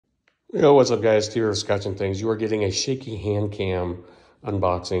Yo, what's up guys, Tier of Scotch and Things. You are getting a shaky hand cam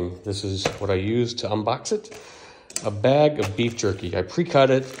unboxing. This is what I use to unbox it. A bag of beef jerky. I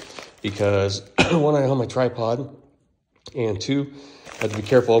pre-cut it because one, I had on my tripod, and two, I had to be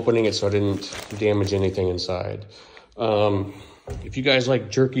careful opening it so I didn't damage anything inside. If you guys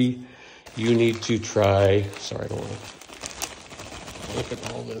like jerky, you need to try, sorry, I don't want to look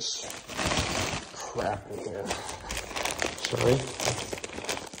at all this crap in here. Sorry.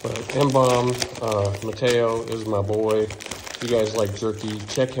 But Mbomb, Mateo is my boy. If you guys like jerky,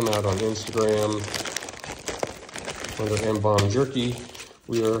 check him out on Instagram under Mbomb Jerky.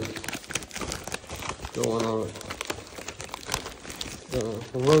 We are going on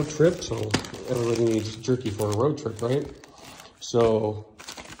a road trip, so everybody needs jerky for a road trip, right? So,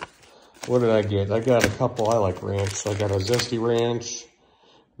 what did I get? I got a couple. I like ranch, so I got a zesty ranch,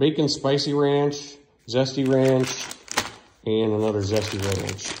 bacon spicy ranch, zesty ranch, and another zesty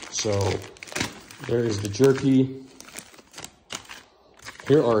ranch. So there is the jerky.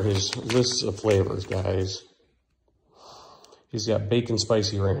 Here are his lists of flavors, guys. He's got bacon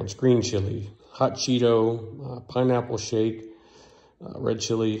spicy ranch, green chili, hot Cheeto, pineapple shake, red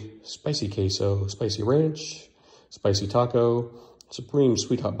chili, spicy queso, spicy ranch, spicy taco, supreme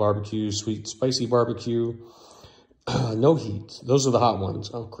sweet hot barbecue, sweet spicy barbecue, no heat. Those are the hot ones.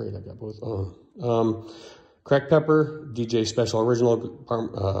 Oh, great, I got both. Cracked pepper, DJ Special Original,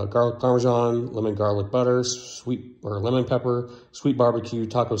 garlic parmesan, lemon garlic butter, sweet or lemon pepper, sweet barbecue,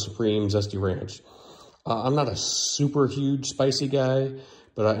 taco supreme, zesty ranch. I'm not a super huge spicy guy,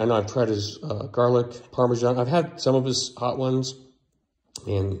 but I know I've tried his garlic parmesan. I've had some of his hot ones,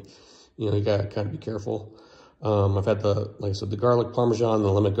 and you know, you gotta kind of be careful. I've had the, like I said, the garlic parmesan,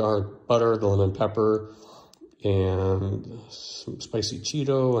 the lemon garlic butter, the lemon pepper, and some spicy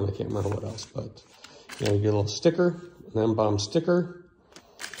Cheeto, and I can't remember what else, but you know, you get a little sticker, an Mbomb sticker.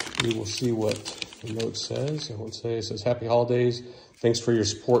 We will see what the note says. I won't say, it says happy holidays. Thanks for your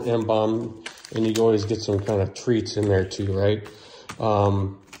support, Mbomb. And you can always get some kind of treats in there too, right?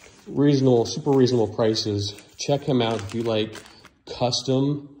 Reasonable, super reasonable prices. Check him out if you like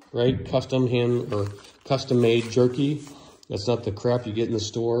custom, right? Custom hand or custom made jerky. That's not the crap you get in the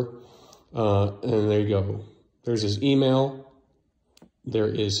store. And there you go. There's his email. There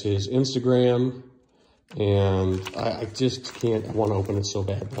is his Instagram. And I just can't, I want to open it so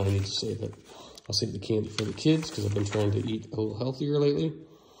bad, but I need to save it. I'll save the candy for the kids because I've been trying to eat a little healthier lately.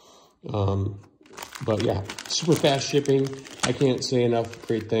 But yeah, super fast shipping. I can't say enough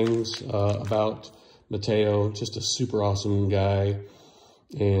great things about Mateo. Just a super awesome guy.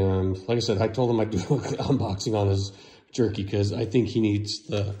 And like I said, I told him I'd do an unboxing on his jerky because I think he needs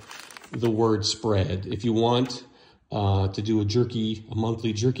the word spread. If you want to do a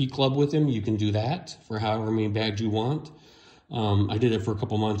monthly jerky club with him, you can do that for however many bags you want. I did it for a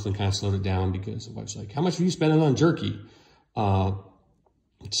couple months and kind of slowed it down because I was like, how much are you spending on jerky?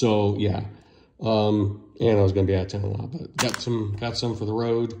 So yeah, and I was going to be out of town a lot, but got some for the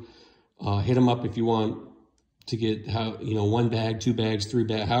road. Hit him up if you want to get, one bag, 2 bags, 3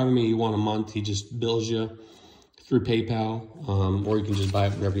 bags, however many you want a month. He just bills you through PayPal, or you can just buy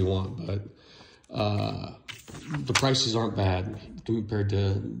it whenever you want. But the prices aren't bad compared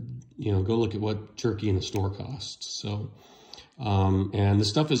to, go look at what jerky in the store costs. So, and the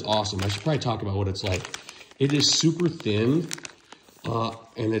stuff is awesome. I should probably talk about what it's like. It is super thin,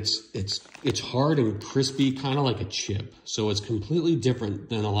 and it's hard and crispy, kind of like a chip. So it's completely different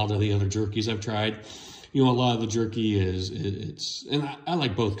than a lot of the other jerkies I've tried. A lot of the jerky and I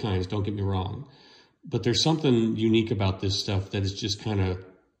like both kinds, don't get me wrong. But there's something unique about this stuff that is just kind of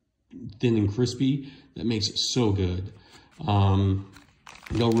thin and crispy that makes it so good. No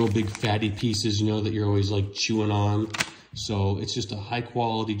real big fatty pieces, that you're always like chewing on. So it's just a high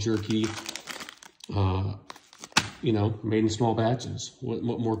quality jerky, made in small batches. What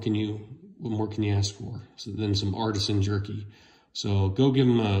more can you ask for than some artisan jerky? So go give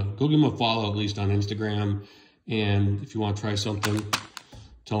him a follow, at least on Instagram. And if you want to try something,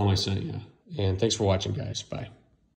 tell him I sent you. And thanks for watching, guys. Bye.